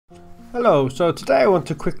Hello, so today I want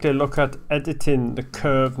to quickly look at editing the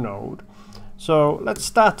curve node. So let's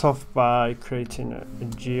start off by creating a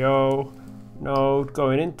geo node,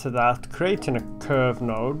 going into that, creating a curve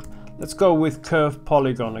node. Let's go with curve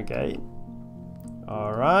polygon again.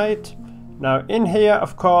 Alright, now in here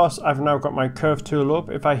of course I've now got my curve tool up.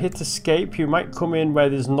 If I hit escape you might come in where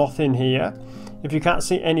there's nothing here. If you can't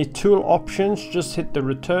see any tool options, just hit the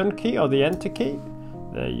return key or the enter key.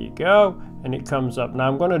 There you go, and it comes up. Now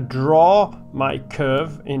I'm going to draw my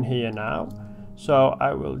curve in here now. So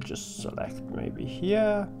I will just select maybe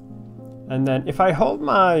here. And then if I hold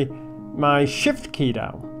my shift key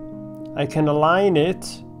down, I can align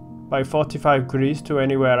it by 45 degrees to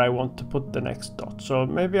anywhere I want to put the next dot. So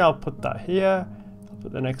maybe I'll put that here. I'll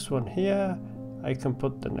put the next one here. I can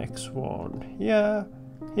put the next one here,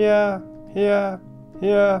 here, here,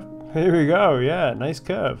 here. Here we go. Yeah, nice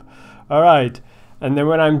curve. All right. And then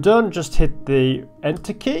when I'm done, just hit the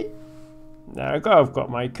enter key. There I go, I've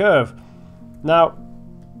got my curve. Now,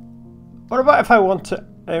 what about if I want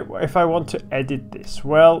to edit this?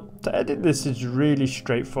 Well, to edit this is really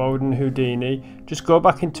straightforward in Houdini. Just go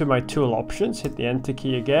back into my tool options, hit the enter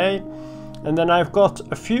key again. And then I've got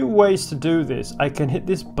a few ways to do this. I can hit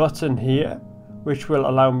this button here, which will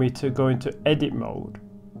allow me to go into edit mode.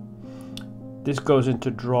 This goes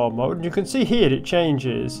into draw mode. And you can see here it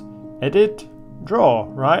changes edit, draw,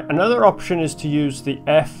 right? Another option is to use the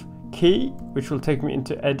F key, which will take me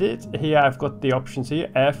into edit. Here I've got the options here.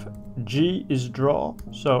 F, G is draw,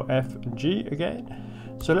 so F and G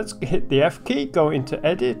again. So let's hit the F key, go into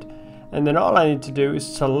edit, and then all I need to do is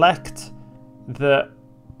select the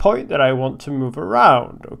point that I want to move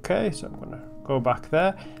around. Okay, so I'm gonna go back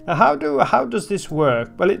there. Now how does this work?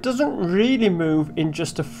 Well, it doesn't really move in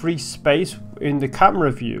just a free space in the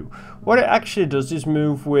camera view. What it actually does is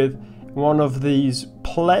move with one of these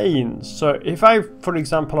planes. So if I, for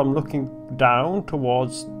example, I'm looking down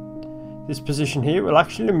towards this position here, it will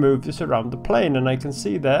actually move this around the plane, and I can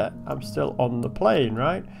see there I'm still on the plane,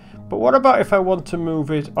 right? But what about if I want to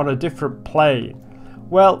move it on a different plane?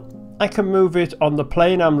 Well, I can move it on the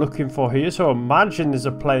plane I'm looking for here. So imagine there's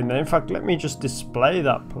a plane there. In fact, let me just display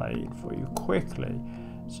that plane for you quickly.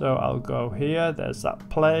 So I'll go here, there's that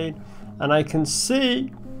plane, and I can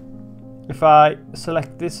see if I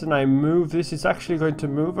select this and I move this, it's actually going to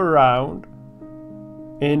move around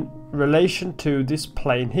in relation to this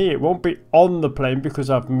plane here. It won't be on the plane because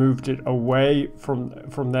I've moved it away from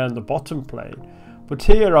there on the bottom plane. But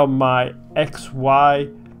here on my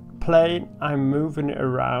XY plane, I'm moving it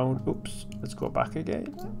around. Oops, let's go back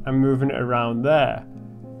again. I'm moving it around there.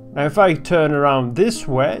 Now if I turn around this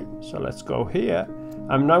way, so let's go here,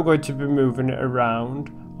 I'm now going to be moving it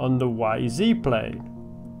around on the YZ plane.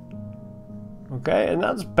 Okay, and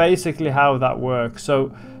that's basically how that works.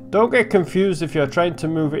 So don't get confused if you're trying to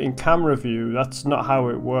move it in camera view. That's not how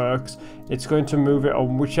it works. It's going to move it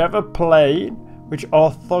on whichever plane, which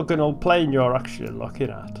orthogonal plane you're actually looking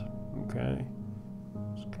at. Okay,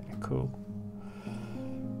 it's kind of cool.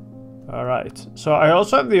 All right, so I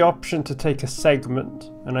also have the option to take a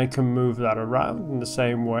segment and I can move that around in the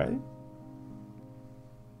same way.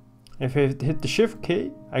 If I hit the shift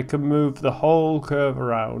key, I can move the whole curve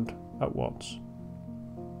around at once.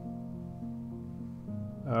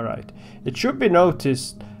 Alright, it should be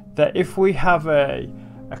noticed that if we have a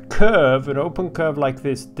curve, an open curve like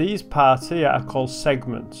this, these parts here are called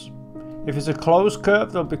segments. If it's a closed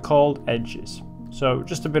curve, they'll be called edges. So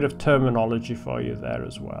just a bit of terminology for you there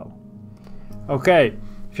as well. Okay,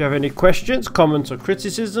 if you have any questions, comments or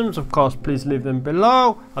criticisms, of course, please leave them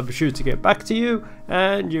below. I'll be sure to get back to you,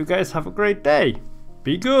 and you guys have a great day.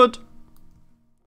 Be good.